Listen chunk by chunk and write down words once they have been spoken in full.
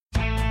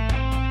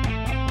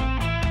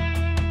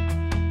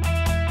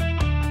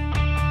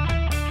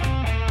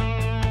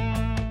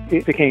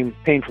it became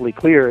painfully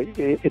clear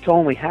it's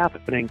only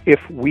happening if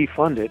we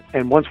fund it.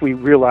 And once we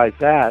realized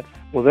that,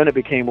 well, then it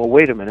became, well,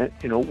 wait a minute,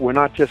 we're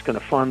not just going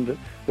to fund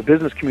the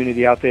business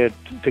community out there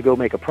to go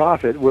make a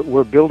profit.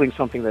 We're building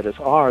something that is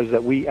ours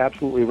that we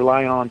absolutely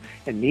rely on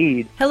and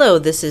need. Hello,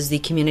 this is the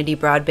Community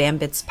Broadband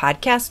Bits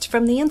podcast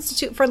from the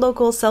Institute for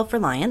Local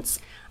Self-Reliance.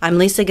 I'm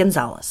Lisa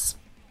Gonzalez.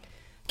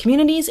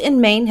 Communities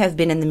in Maine have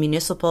been in the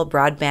municipal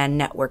broadband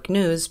network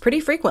news pretty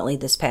frequently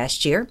this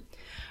past year.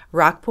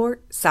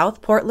 Rockport,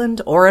 South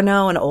Portland,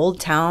 Orono, and Old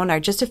Town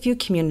are just a few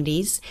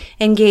communities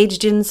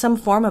engaged in some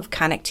form of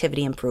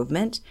connectivity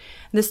improvement.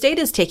 The state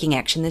is taking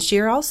action this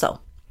year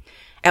also.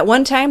 At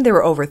one time, there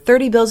were over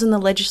 30 bills in the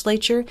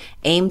legislature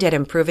aimed at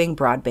improving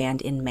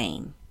broadband in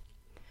Maine.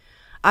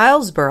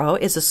 Islesboro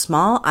is a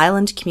small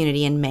island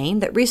community in Maine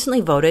that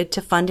recently voted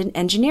to fund an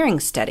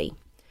engineering study.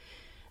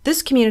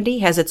 This community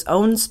has its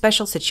own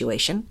special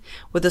situation,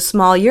 with a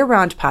small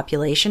year-round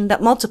population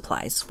that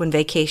multiplies when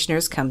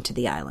vacationers come to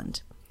the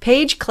island.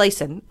 Paige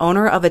Clayson,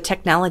 owner of a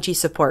technology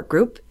support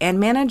group and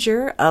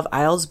manager of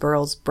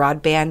Islesboro's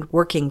Broadband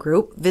Working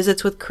Group,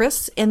 visits with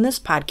Chris in this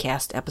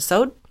podcast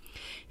episode.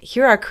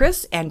 Here are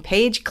Chris and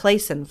Paige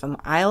Clayson from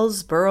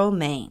Islesboro,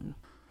 Maine.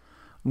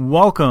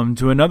 Welcome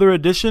to another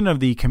edition of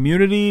the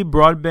Community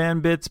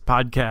Broadband Bits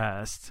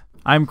podcast.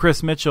 I'm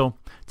Chris Mitchell.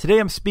 Today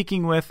I'm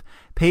speaking with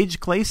Paige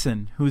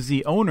Clayson, who's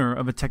the owner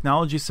of a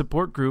technology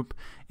support group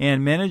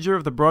and manager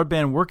of the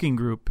Broadband Working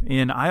Group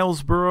in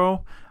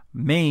Islesboro,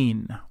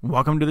 Maine.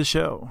 Welcome to the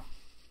show.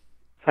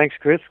 Thanks,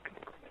 Chris.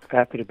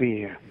 Happy to be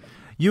here.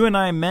 You and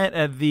I met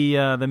at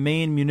the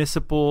Maine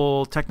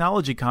Municipal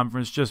Technology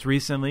Conference just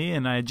recently,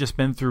 and I had just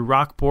been through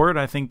Rockport.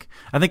 I think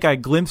I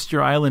glimpsed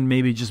your island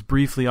maybe just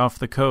briefly off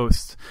the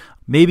coast.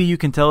 Maybe you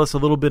can tell us a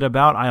little bit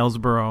about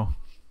Islesboro.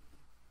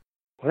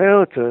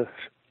 Well, it's a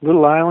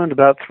little island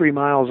about 3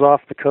 miles off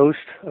the coast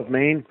of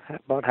Maine,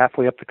 about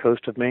halfway up the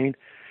coast of Maine.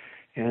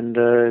 And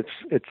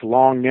it's a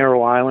long,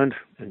 narrow island,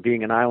 and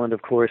being an island,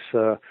 of course,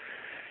 it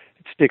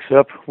sticks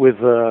up with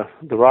the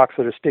rocks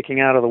that are sticking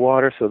out of the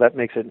water, so that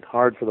makes it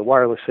hard for the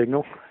wireless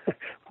signal.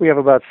 We have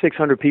about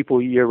 600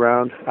 people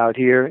year-round out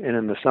here, and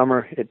in the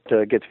summer it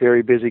gets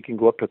very busy, can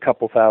go up to a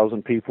couple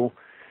thousand people.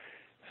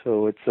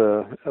 So it's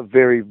a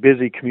very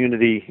busy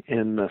community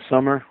in the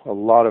summer, a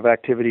lot of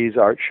activities,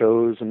 art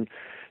shows, and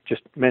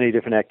just many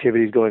different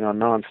activities going on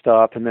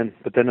nonstop.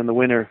 But then in the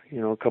winter,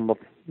 come up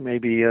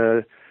maybe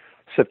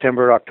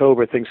September,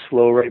 October, things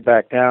slow right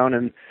back down,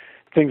 and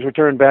things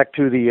return back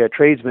to the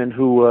tradesmen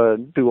who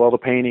do all the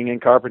painting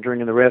and carpentering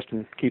and the rest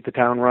and keep the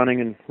town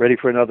running and ready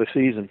for another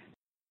season.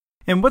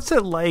 And what's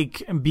it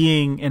like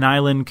being an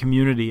island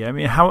community? I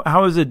mean,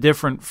 how is it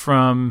different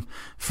from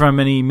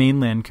any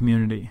mainland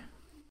community?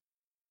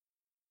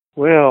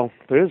 Well,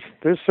 there's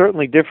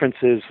certainly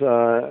differences,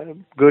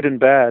 good and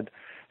bad,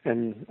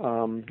 and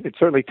it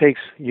certainly takes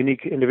a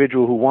unique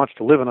individual who wants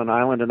to live on an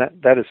island, and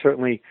that is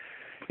certainly,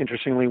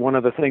 interestingly, one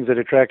of the things that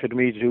attracted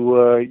me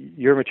to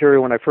your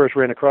material when I first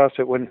ran across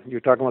it, when you're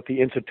talking about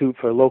the Institute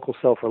for Local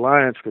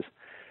Self-Reliance, because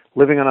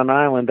living on an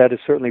island, that is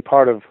certainly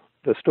part of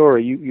the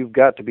story. You've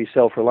got to be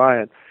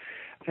self-reliant.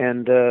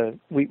 And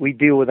we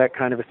deal with that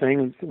kind of a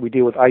thing. We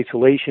deal with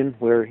isolation,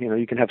 where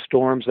you can have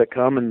storms that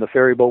come and the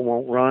ferry boat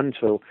won't run,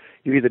 so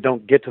you either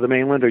don't get to the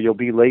mainland or you'll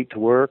be late to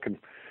work. And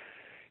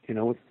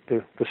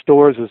the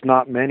stores, there's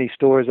not many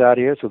stores out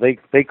here, so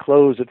they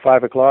close at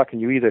 5 o'clock, and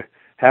you either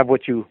have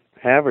what you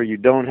have or you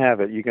don't have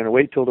it. You're going to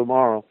wait till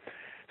tomorrow.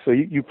 So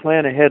you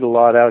plan ahead a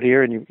lot out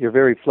here, and you're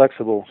very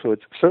flexible. So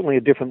it's certainly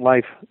a different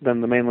life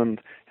than the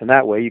mainland in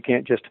that way. You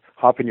can't just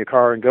hop in your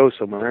car and go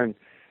somewhere. And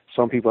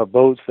some people have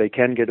boats. They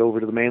can get over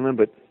to the mainland,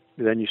 but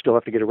then you still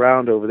have to get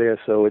around over there.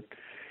 So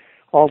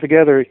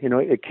altogether,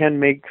 it can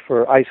make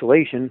for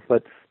isolation,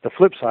 but the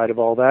flip side of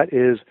all that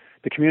is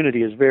the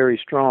community is very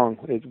strong.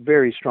 It's a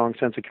very strong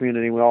sense of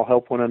community. We all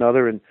help one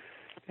another, and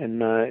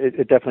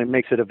it definitely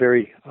makes it a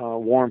very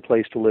warm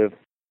place to live.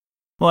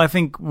 Well, I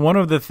think one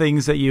of the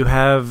things that you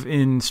have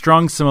in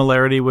strong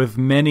similarity with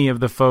many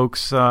of the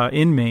folks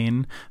in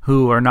Maine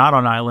who are not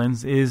on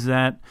islands is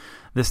that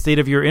the state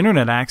of your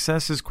internet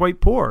access is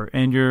quite poor,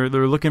 and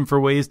they're looking for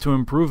ways to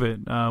improve it,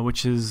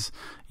 which is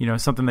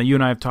something that you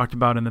and I have talked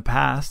about in the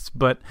past.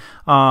 But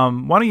why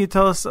don't you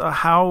tell us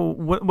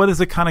what is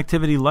the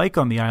connectivity like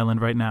on the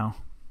island right now?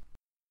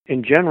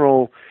 In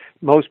general,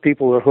 most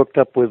people are hooked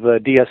up with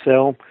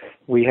DSL.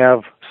 We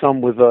have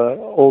some with an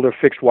older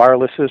fixed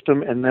wireless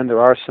system, and then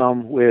there are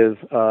some with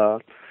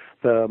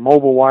the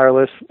mobile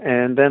wireless,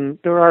 and then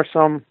there are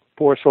some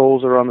poor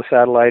souls that are on the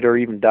satellite or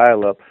even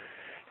dial-up.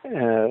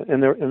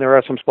 And there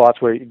are some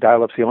spots where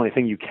dial-up's the only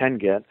thing you can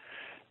get.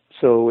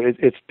 So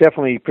it's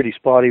definitely pretty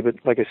spotty, but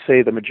like I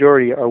say, the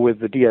majority are with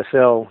the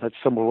DSL. That's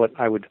some of what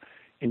I would,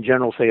 in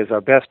general, say is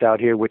our best out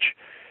here, which,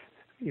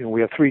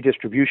 we have 3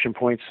 distribution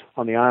points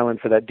on the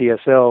island for that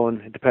DSL, and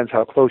it depends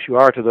how close you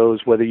are to those,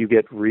 whether you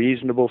get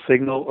reasonable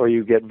signal or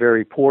you get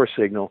very poor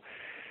signal.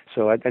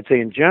 So I'd say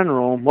in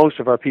general,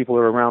 most of our people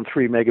are around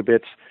 3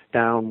 megabits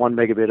down, 1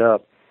 megabit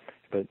up.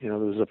 But,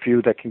 there's a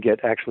few that can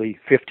get actually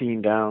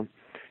 15 down.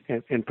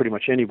 and pretty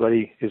much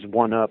anybody is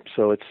one up.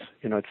 So it's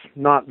it's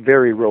not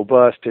very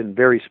robust and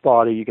very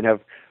spotty. You can have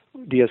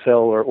DSL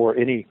or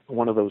any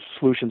one of those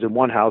solutions in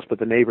one house, but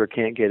the neighbor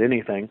can't get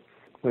anything.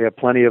 We have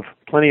plenty of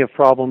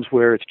problems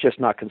where it's just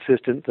not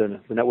consistent. The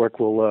network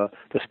will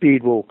the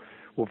speed will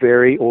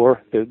vary,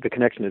 or the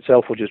connection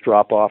itself will just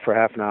drop off for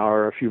half an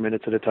hour or a few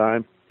minutes at a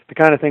time. The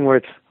kind of thing where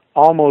it's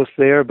almost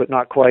there but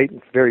not quite.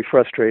 It's very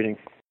frustrating.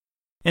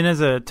 And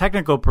as a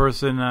technical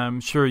person, I'm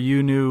sure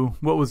you knew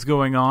what was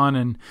going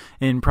on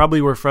and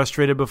probably were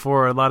frustrated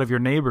before a lot of your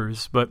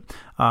neighbors. But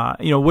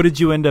what did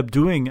you end up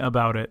doing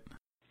about it?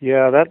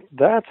 Yeah,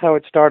 that's how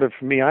it started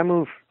for me. I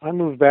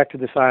moved back to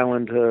this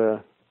island.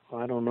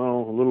 I don't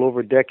know, a little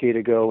over a decade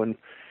ago, and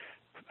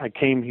I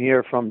came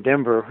here from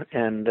Denver.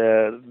 And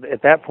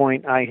at that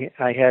point, I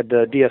had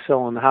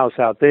DSL in the house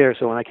out there.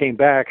 So when I came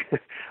back,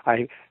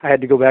 I had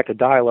to go back to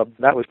dial-up.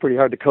 That was pretty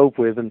hard to cope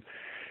with, and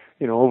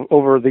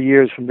over the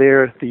years from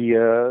there,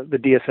 the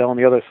DSL and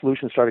the other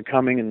solutions started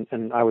coming,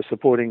 and I was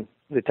supporting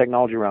the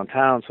technology around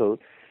town. So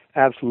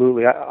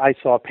absolutely, I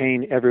saw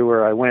pain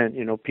everywhere I went.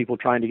 People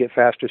trying to get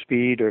faster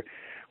speed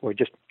or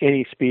just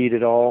any speed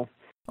at all.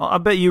 Well, I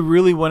bet you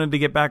really wanted to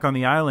get back on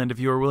the island if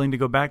you were willing to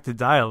go back to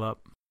dial-up.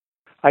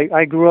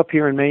 I grew up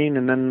here in Maine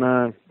and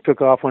then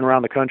took off, went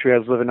around the country. I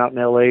was living out in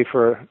L.A.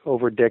 for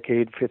over a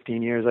decade,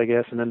 15 years, I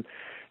guess, and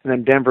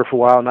then Denver for a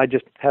while. And I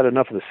just had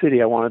enough of the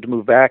city. I wanted to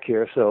move back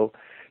here, so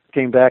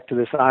came back to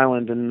this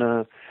island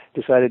and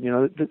decided,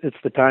 it's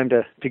the time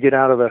to get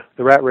out of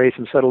the rat race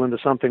and settle into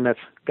something that's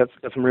got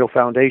some real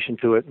foundation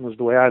to it, was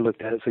the way I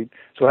looked at it.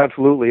 So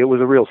absolutely, it was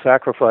a real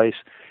sacrifice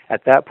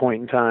at that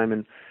point in time,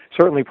 and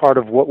certainly part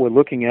of what we're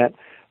looking at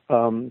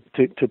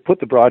to put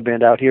the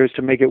broadband out here is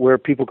to make it where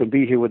people can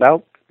be here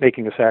without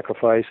making a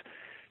sacrifice,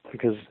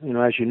 because,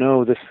 as you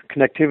know, this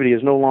connectivity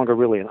is no longer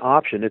really an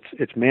option.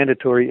 It's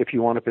mandatory if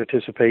you want to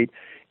participate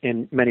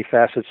in many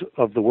facets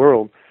of the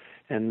world.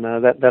 And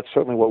that's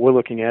certainly what we're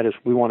looking at, is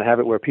we want to have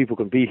it where people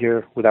can be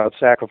here without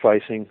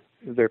sacrificing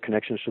their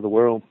connections to the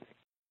world.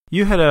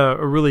 You had a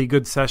really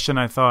good session,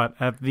 I thought,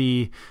 at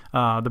the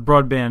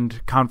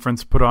broadband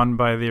conference put on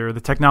by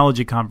the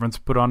technology conference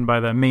put on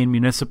by the Maine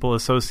Municipal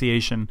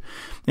Association,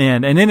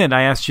 and in it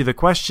I asked you the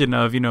question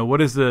of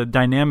what is the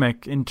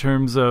dynamic in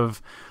terms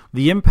of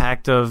the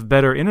impact of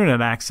better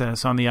internet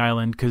access on the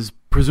island, because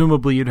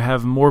presumably you'd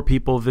have more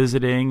people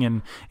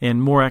visiting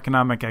and more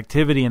economic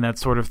activity and that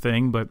sort of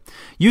thing. But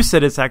you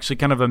said it's actually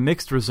kind of a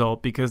mixed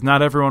result, because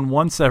not everyone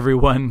wants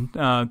everyone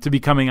to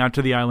be coming out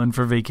to the island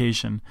for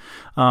vacation.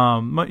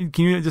 Can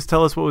you just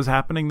tell us what was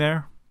happening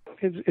there?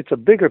 It's a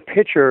bigger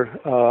picture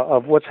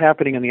of what's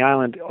happening in the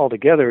island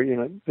altogether.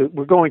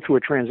 We're going through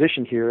a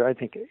transition here, I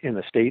think, in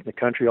the state and the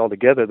country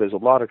altogether. There's a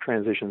lot of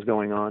transitions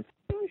going on.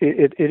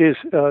 It is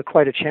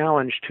quite a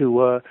challenge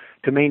to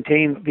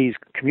maintain these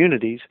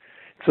communities.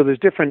 So there's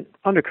different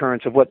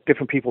undercurrents of what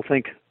different people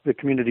think the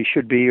community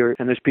should be,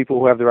 and there's people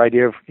who have their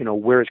idea of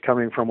where it's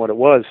coming from, what it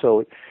was.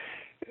 So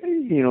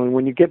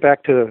when you get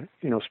back to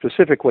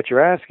specific what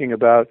you're asking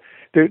about,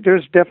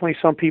 there's definitely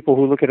some people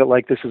who look at it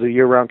like this is a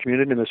year-round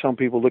community, and there's some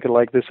people look at it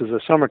like this is a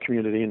summer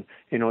community, and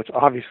it's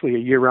obviously a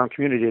year-round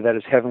community that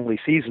is heavily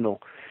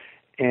seasonal.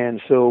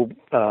 And so,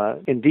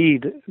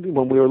 indeed,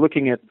 when we were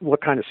looking at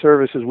what kind of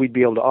services we'd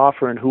be able to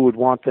offer and who would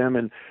want them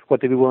and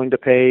what they'd be willing to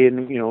pay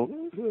and,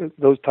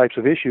 those types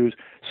of issues,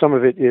 some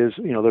of it is,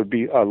 there'd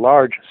be a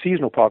large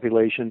seasonal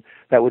population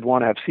that would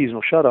want to have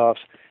seasonal shutoffs,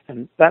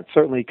 and that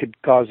certainly could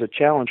cause a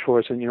challenge for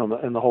us in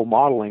the whole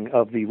modeling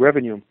of the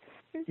revenue.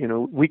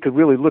 We could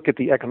really look at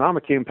the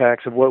economic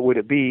impacts of what would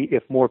it be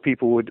if more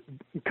people would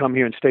come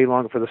here and stay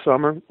longer for the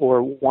summer,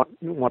 or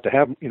want to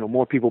have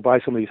more people buy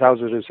some of these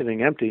houses that are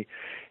sitting empty.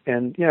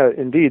 And yeah,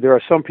 indeed, there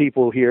are some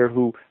people here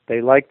who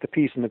they like the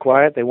peace and the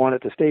quiet. They want it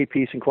to stay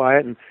peace and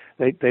quiet, and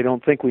they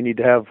don't think we need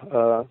to have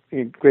a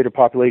greater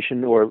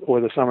population or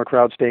the summer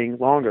crowd staying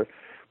longer.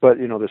 But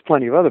there's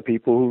plenty of other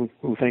people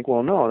who think,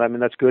 well, no,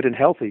 that's good and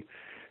healthy.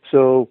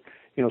 So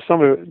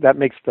some of that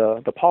makes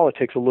the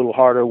politics a little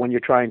harder when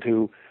you're trying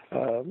to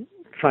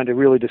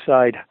really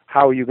decide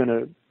how you're going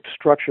to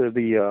structure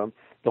the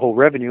whole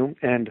revenue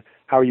and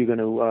how are you going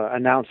to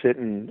announce it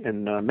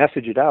and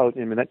message it out.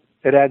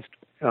 That adds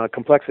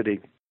complexity.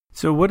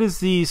 So what is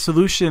the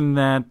solution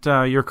that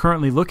you're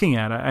currently looking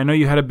at? I know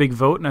you had a big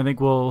vote, and I think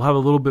we'll have a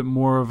little bit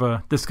more of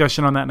a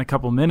discussion on that in a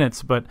couple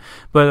minutes, but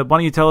why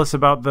don't you tell us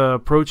about the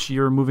approach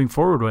you're moving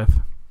forward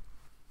with?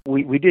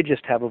 We did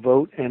just have a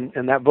vote, and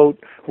that vote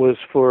was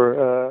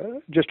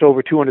for just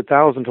over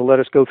 $200,000 to let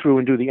us go through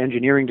and do the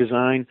engineering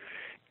design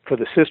for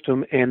the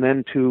system, and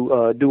then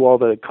to do all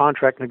the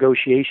contract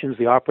negotiations,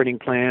 the operating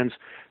plans,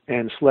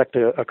 and select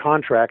a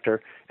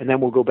contractor, and then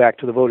we'll go back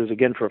to the voters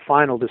again for a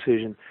final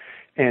decision.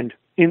 And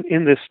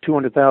in this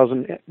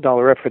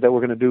 $200,000 effort that we're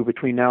going to do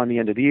between now and the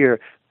end of the year,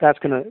 that's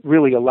going to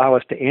really allow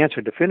us to answer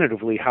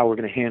definitively how we're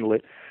going to handle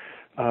it.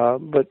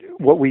 But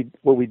what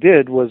we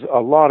did was a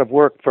lot of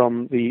work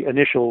from the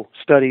initial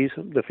studies,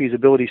 the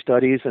feasibility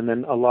studies, and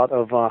then a lot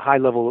of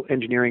high-level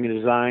engineering and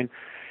design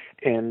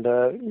and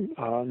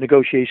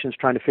negotiations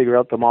trying to figure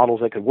out the models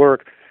that could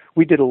work.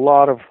 we did a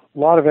lot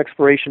of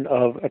exploration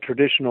of a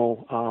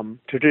traditional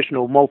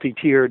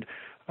multi-tiered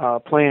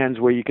plans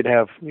where you could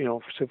have,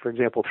 so for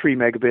example, 3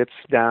 megabits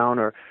down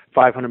or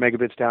 500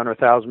 megabits down or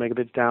 1,000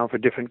 megabits down for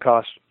different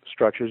cost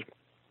structures.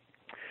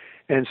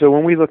 And so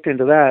when we looked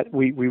into that,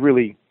 we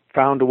really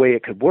found a way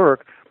it could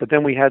work. But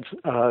then we had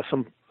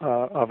some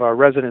of our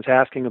residents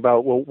asking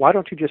about, well, why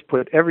don't you just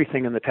put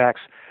everything in the tax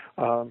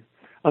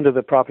under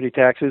the property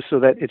taxes so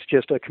that it's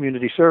just a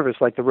community service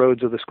like the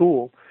roads or the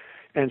school?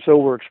 And so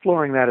we're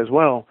exploring that as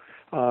well.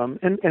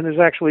 And there's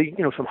actually,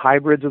 some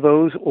hybrids of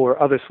those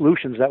or other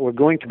solutions that we're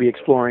going to be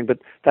exploring, but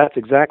that's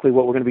exactly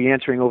what we're going to be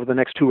answering over the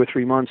next 2 or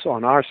 3 months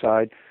on our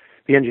side.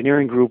 The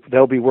engineering group,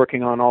 they'll be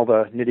working on all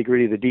the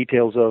nitty-gritty, the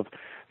details of,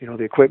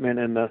 the equipment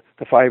and the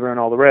fiber and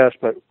all the rest,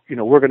 but,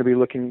 we're going to be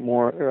looking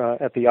more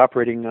at the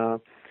operating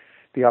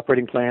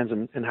plans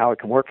and how it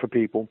can work for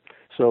people.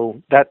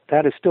 So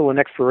that is still an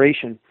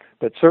exploration,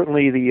 but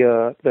certainly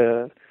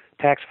the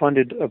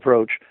tax-funded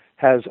approach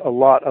has a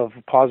lot of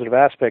positive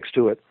aspects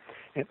to it.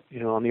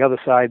 On the other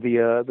side,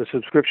 the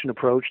subscription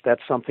approach,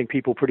 that's something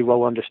people pretty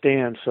well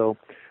understand. So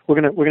we're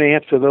gonna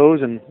answer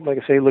those, and like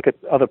I say, look at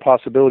other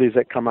possibilities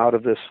that come out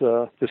of this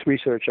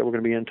research that we're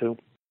going to be into.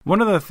 One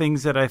of the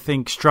things that I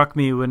think struck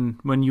me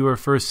when you were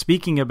first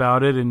speaking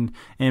about it, and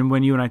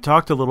when you and I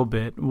talked a little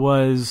bit,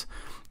 was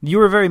you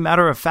were very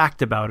matter of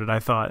fact about it, I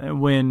thought,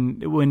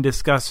 when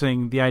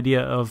discussing the idea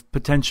of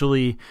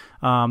potentially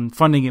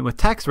funding it with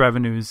tax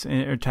revenues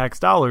or tax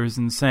dollars,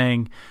 and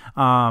saying,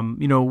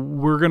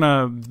 we're going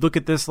to look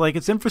at this like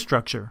it's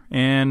infrastructure,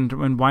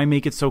 and why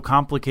make it so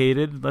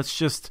complicated? Let's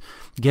just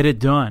get it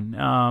done.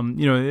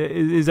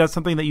 Is that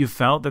something that you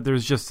felt, that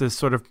there's just this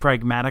sort of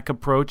pragmatic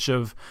approach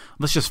of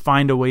let's just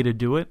find a way to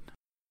do it?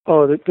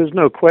 Oh, there's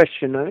no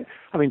question.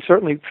 I mean,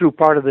 certainly through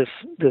part of this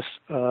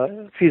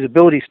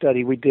feasibility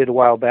study we did a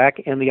while back,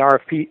 and the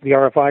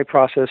RFI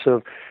process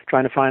of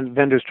trying to find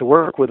vendors to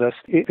work with us,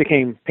 it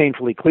became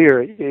painfully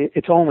clear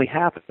it's only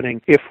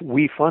happening if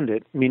we fund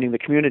it, meaning the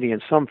community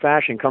in some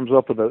fashion comes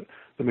up with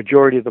the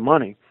majority of the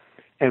money.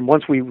 And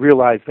once we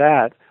realized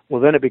that, well,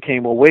 then it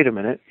became, well, wait a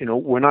minute,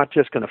 we're not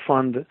just going to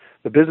fund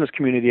the business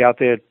community out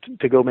there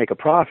to go make a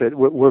profit.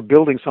 We're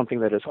building something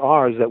that is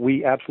ours, that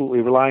we absolutely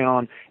rely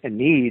on and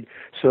need.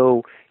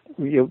 So,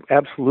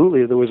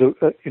 absolutely, there was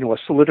a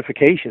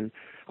solidification.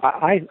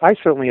 I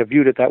certainly have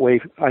viewed it that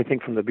way, I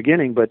think, from the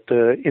beginning, but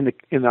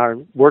in our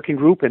working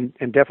group and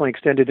definitely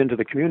extended into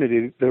the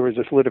community, there was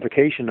a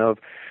solidification of,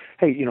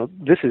 hey,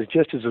 this is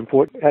just as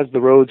important as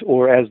the roads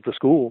or as the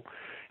school.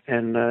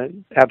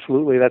 And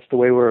absolutely, that's the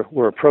way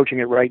we're approaching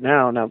it right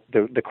now. Now,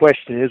 the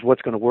question is,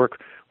 what's going to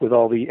work with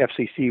all the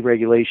FCC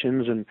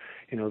regulations and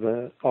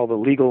all the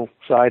legal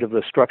side of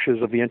the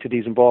structures of the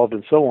entities involved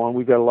and so on.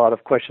 We've got a lot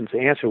of questions to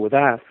answer with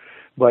that.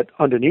 But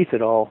underneath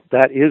it all,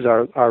 that is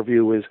our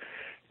view is,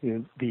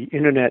 the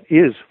internet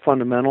is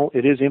fundamental.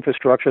 It is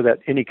infrastructure that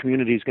any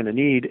community is going to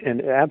need, and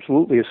it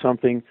absolutely is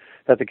something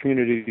that the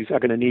communities are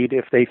going to need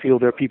if they feel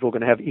their people are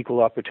going to have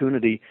equal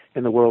opportunity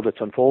in the world that's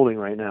unfolding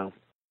right now.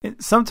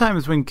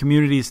 Sometimes when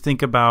communities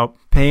think about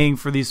paying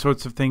for these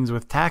sorts of things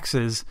with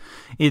taxes,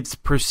 it's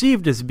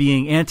perceived as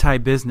being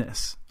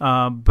anti-business.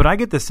 But I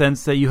get the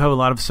sense that you have a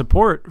lot of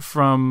support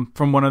from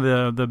one of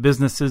the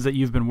businesses that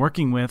you've been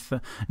working with,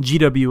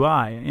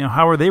 GWI.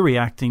 How are they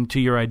reacting to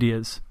your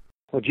ideas?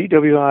 Well,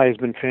 GWI has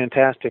been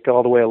fantastic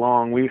all the way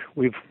along.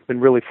 We've been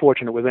really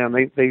fortunate with them.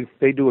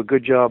 They do a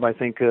good job, I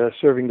think,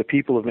 serving the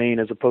people of Maine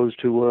as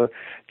opposed to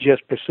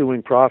just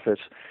pursuing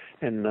profits.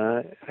 And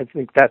I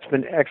think that's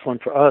been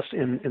excellent for us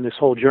in this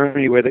whole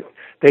journey, where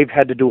they've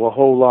had to do a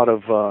whole lot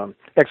of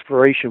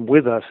exploration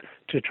with us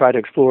to try to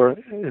explore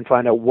and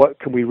find out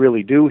what can we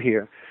really do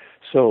here.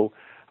 So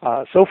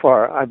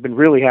far, I've been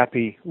really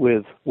happy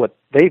with what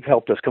they've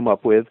helped us come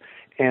up with.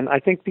 And I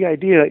think the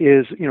idea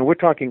is, we're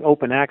talking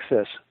open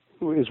access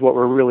is what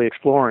we're really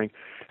exploring.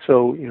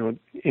 So,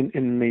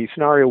 in the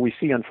scenario we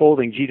see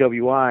unfolding,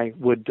 GWI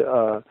would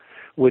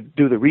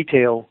do the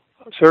retail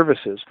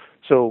services.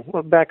 So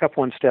we'll back up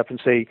one step and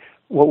say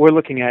what we're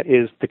looking at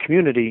is the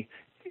community.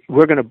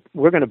 We're going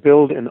to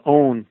build and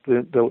own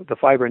the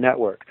fiber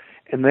network,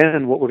 and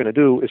then what we're going to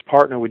do is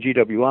partner with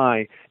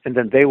GWI, and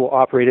then they will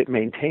operate it,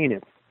 maintain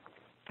it.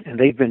 And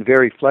they've been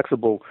very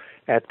flexible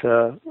at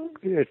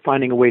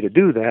finding a way to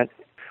do that.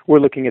 We're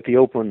looking at the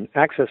open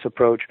access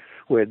approach,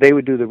 where they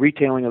would do the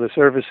retailing of the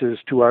services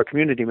to our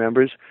community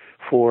members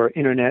for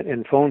internet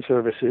and phone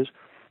services,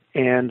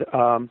 and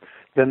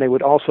then they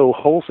would also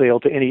wholesale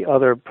to any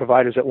other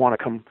providers that want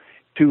to come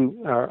to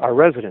our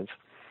residents.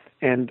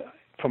 And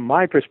from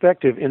my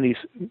perspective, in these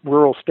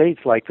rural states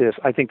like this,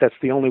 I think that's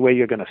the only way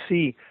you're going to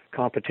see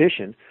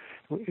competition.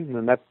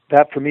 And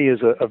that for me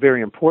is a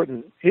very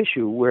important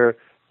issue, where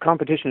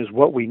competition is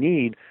what we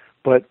need,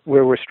 but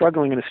where we're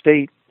struggling in a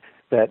state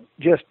that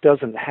just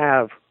doesn't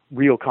have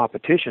real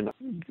competition.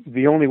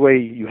 The only way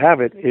you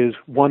have it is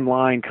one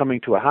line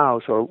coming to a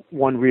house, or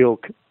one real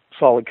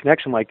solid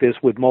connection like this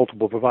with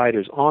multiple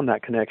providers on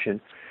that connection.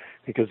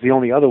 because the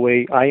only other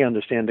way I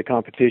understand the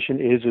competition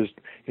is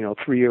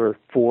 3 or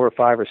 4 or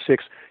 5 or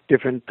 6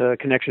 different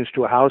connections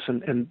to a house,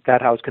 and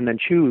that house can then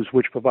choose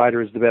which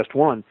provider is the best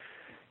one.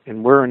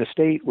 And we're in a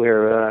state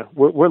where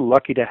we're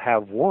lucky to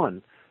have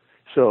one.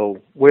 So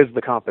where's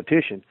the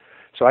competition?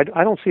 So I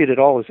don't see it at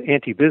all as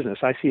anti-business.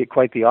 I see it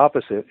quite the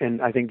opposite,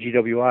 and I think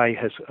GWI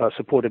has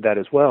supported that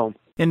as well.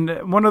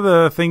 And one of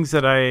the things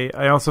that I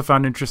also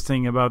found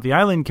interesting about the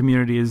island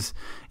community is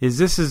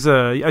this is,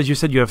 as you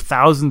said, you have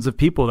thousands of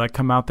people that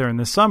come out there in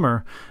the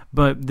summer,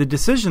 but the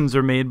decisions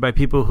are made by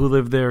people who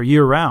live there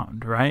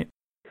year-round, right?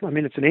 I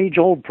mean, it's an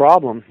age-old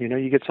problem.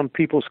 You get some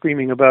people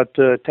screaming about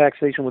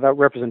taxation without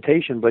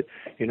representation, but,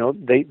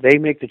 they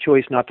make the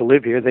choice not to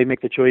live here. They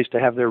make the choice to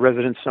have their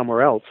residence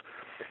somewhere else.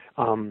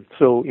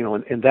 So,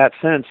 in that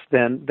sense,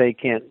 then they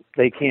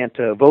can't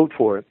vote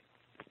for it.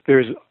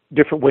 There's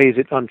different ways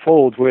it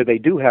unfolds where they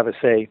do have a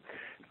say.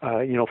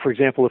 For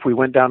example, if we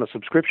went down a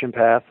subscription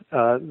path,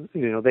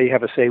 they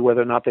have a say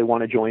whether or not they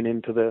want to join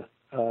into the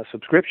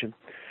subscription.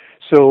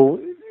 So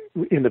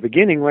in the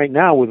beginning, right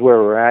now, with where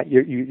we're at,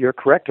 you're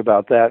correct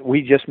about that.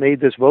 We just made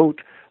this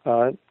vote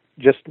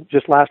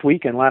just last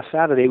weekend, last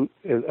Saturday,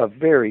 a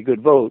very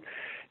good vote,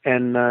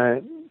 and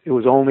it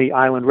was only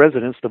island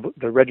residents,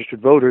 the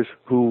registered voters,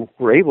 who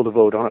were able to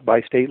vote on it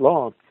by state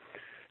law.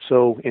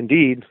 So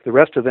indeed, the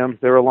rest of them,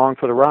 they're along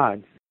for the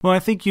ride. Well, I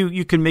think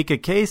you can make a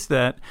case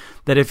that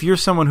if you're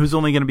someone who's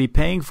only going to be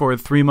paying for it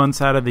 3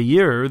 months out of the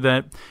year,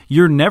 that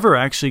you're never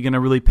actually going to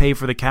really pay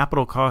for the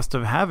capital cost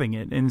of having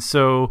it. And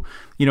so,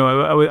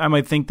 I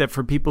might think that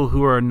for people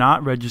who are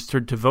not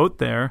registered to vote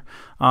there,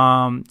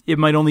 it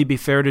might only be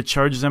fair to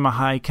charge them a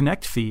high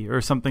connect fee or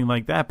something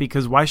like that,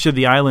 because why should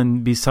the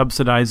island be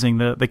subsidizing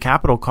the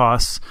capital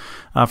costs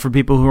for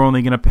people who are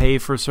only going to pay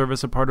for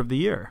service a part of the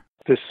year?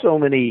 There's so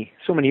many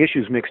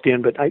issues mixed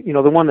in, but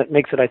the one that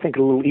makes it, I think,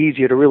 a little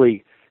easier to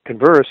really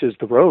converse is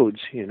the roads.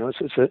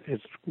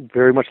 It's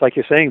very much like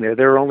you're saying there.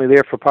 They're only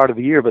there for part of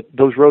the year, but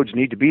those roads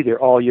need to be there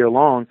all year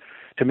long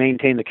to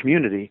maintain the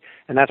community,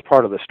 and that's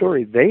part of the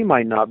story. They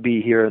might not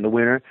be here in the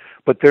winter,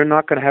 but they're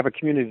not going to have a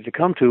community to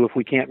come to if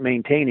we can't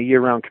maintain a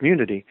year-round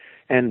community.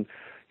 And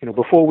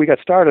before we got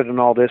started on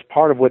all this,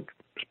 part of what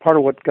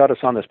got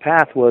us on this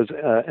path was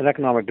an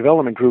economic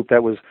development group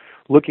that was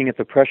looking at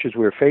the pressures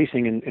we were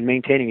facing in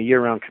maintaining a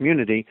year-round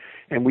community,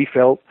 and we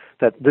felt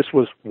that this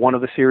was one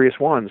of the serious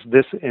ones.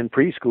 This and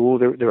preschool,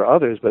 there are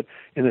others, but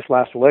in this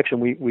last election,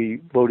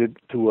 we voted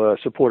to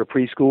support a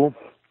preschool,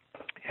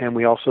 and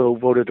we also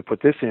voted to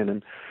put this in,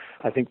 and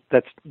I think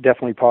that's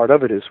definitely part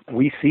of it. Is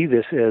we see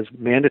this as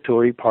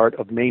mandatory part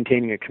of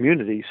maintaining a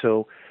community.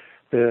 So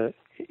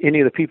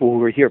any of the people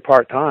who are here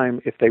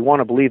part-time, if they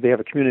want to believe they have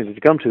a community to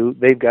come to,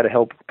 they've got to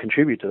help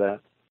contribute to that.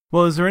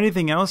 Well, is there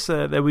anything else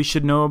that we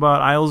should know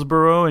about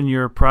Islesboro and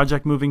your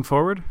project moving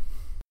forward?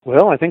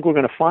 Well, I think we're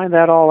going to find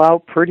that all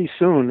out pretty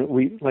soon.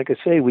 Like I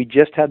say, we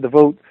just had the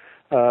vote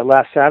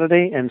last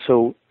Saturday, and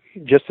so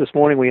just this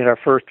morning we had our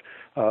first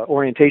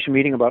orientation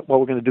meeting about what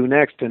we're going to do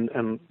next,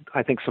 and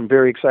I think some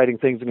very exciting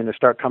things are going to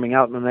start coming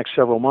out in the next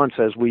several months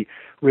as we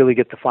really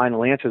get the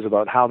final answers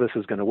about how this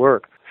is going to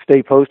work.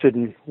 Stay posted,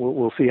 and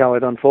we'll see how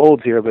it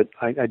unfolds here, but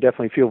I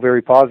definitely feel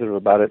very positive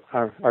about it.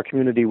 Our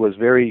community was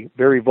very,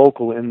 very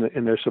vocal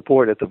in their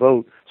support at the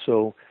vote,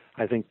 so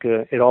I think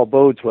it all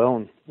bodes well,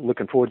 and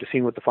looking forward to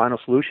seeing what the final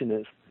solution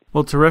is.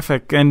 Well,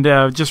 terrific. And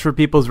just for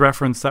people's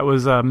reference, that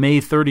was May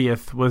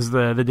 30th was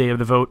the day of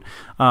the vote.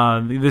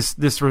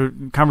 This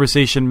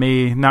conversation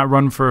may not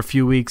run for a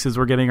few weeks as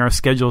we're getting our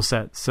schedule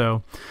set.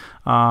 So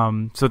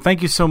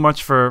thank you so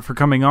much for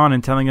coming on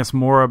and telling us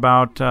more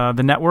about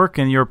the network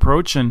and your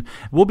approach. And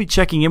we'll be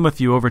checking in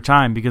with you over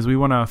time because we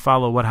want to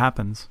follow what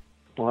happens.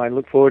 Well, I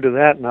look forward to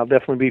that, and I'll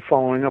definitely be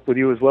following up with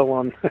you as well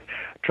on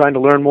trying to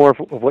learn more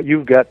of what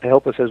you've got to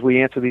help us as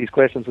we answer these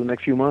questions in the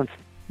next few months.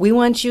 We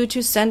want you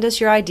to send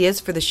us your ideas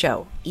for the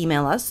show.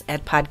 Email us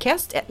at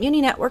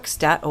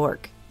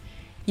podcast@muninetworks.org.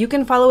 You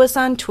can follow us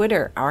on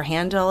Twitter. Our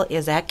handle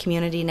is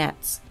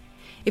 @CommunityNets.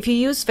 If you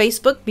use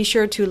Facebook, be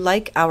sure to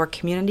like our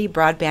Community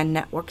Broadband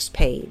Networks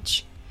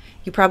page.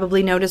 You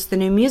probably noticed the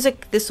new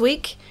music this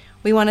week.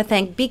 We want to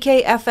thank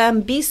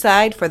BKFM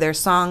B-Side for their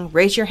song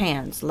Raise Your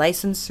Hands,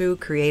 licensed through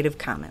Creative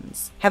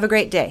Commons. Have a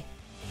great day.